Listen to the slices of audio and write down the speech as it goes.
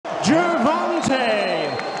Gervonta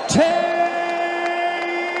Davis.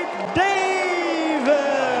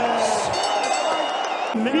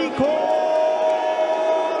 Ricardo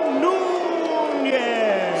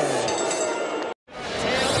Nunez.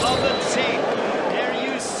 Tail of the tape. There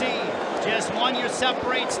you see just 1 year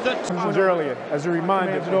separates the two. Earlier, as a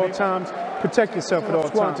reminder at all times, protect yourself at all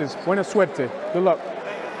times. Buena suerte. Good luck.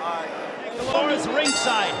 Flores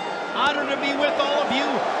ringside. Honored to be with all of you.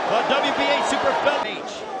 The WBA Super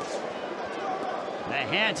Page. The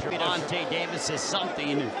hands of Gervonta Davis is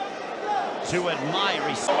something to admire.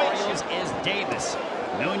 He is Davis.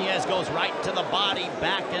 Nunez goes right to the body,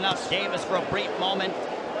 backing up Davis for a brief moment.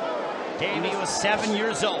 Davis was 7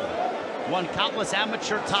 years old, won countless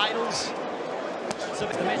amateur titles. So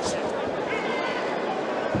nice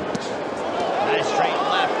straight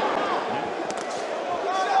left.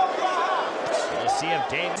 We'll see if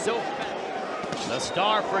Davis. The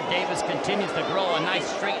star for Davis continues to grow. A nice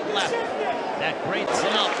straight left. That grates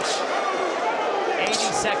it up. 80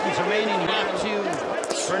 seconds remaining.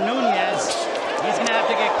 For Nunez. He's going to have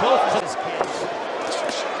to get close to this kid.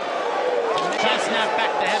 Try to snap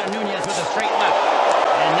back the head of Nunez with a straight left.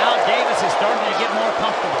 And now Davis is starting to get more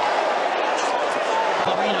comfortable.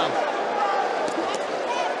 Arena.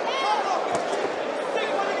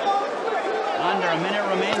 Under a minute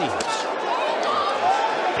remaining.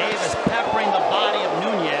 Davis peppering the body of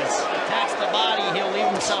Nunez. Attacks the body, he'll leave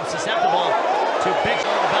himself susceptible to big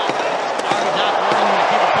belt. Already not willing to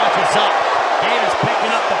keep the punches up. Davis picking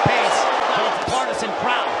up the pace towards the partisan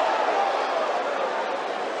crowd.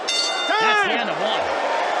 That's the end of one.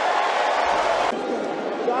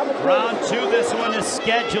 Round two, this one is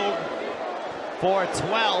scheduled for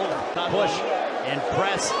 12. Push and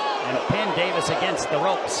press and pin Davis against the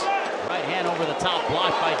ropes. Right hand over the top,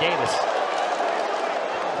 blocked by Davis.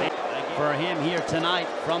 For him here tonight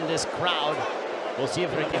from this crowd. We'll see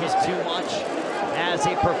if Rick is too much as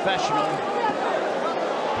a professional.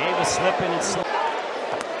 Davis slipping and slipping.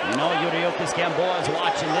 You know Yuriokis Gamboa is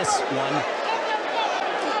watching this one.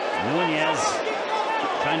 Nunez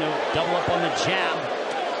trying to double up on the jab.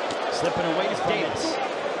 Slipping away to Davis.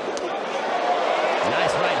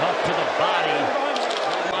 Nice right hook to the body.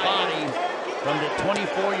 From the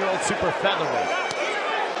 24-year-old super featherweight.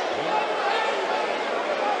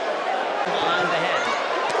 Behind the head.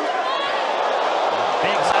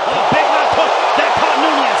 A big left hook that caught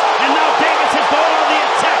Nunez. And now Davis is going on the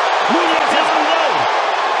attack. Nunez is on low.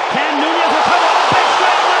 Can Nunez recover? A big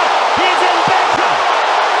straight left. He's in big trouble.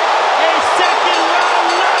 A second round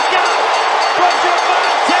knockout for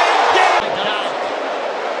Gervonta Davis.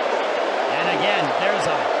 And again, there's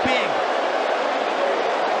a big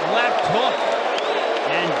left hook.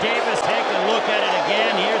 And Davis, take a look at it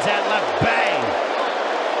again. Here's that left bang.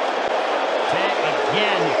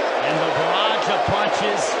 Again, and the barrage of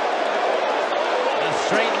punches. A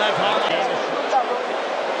straight left hook.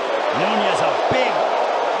 Nunez, a big.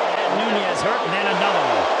 Nunez hurt, and then another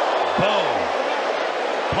one. Boom.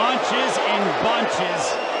 Punches in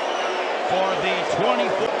bunches for the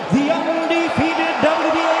 24. The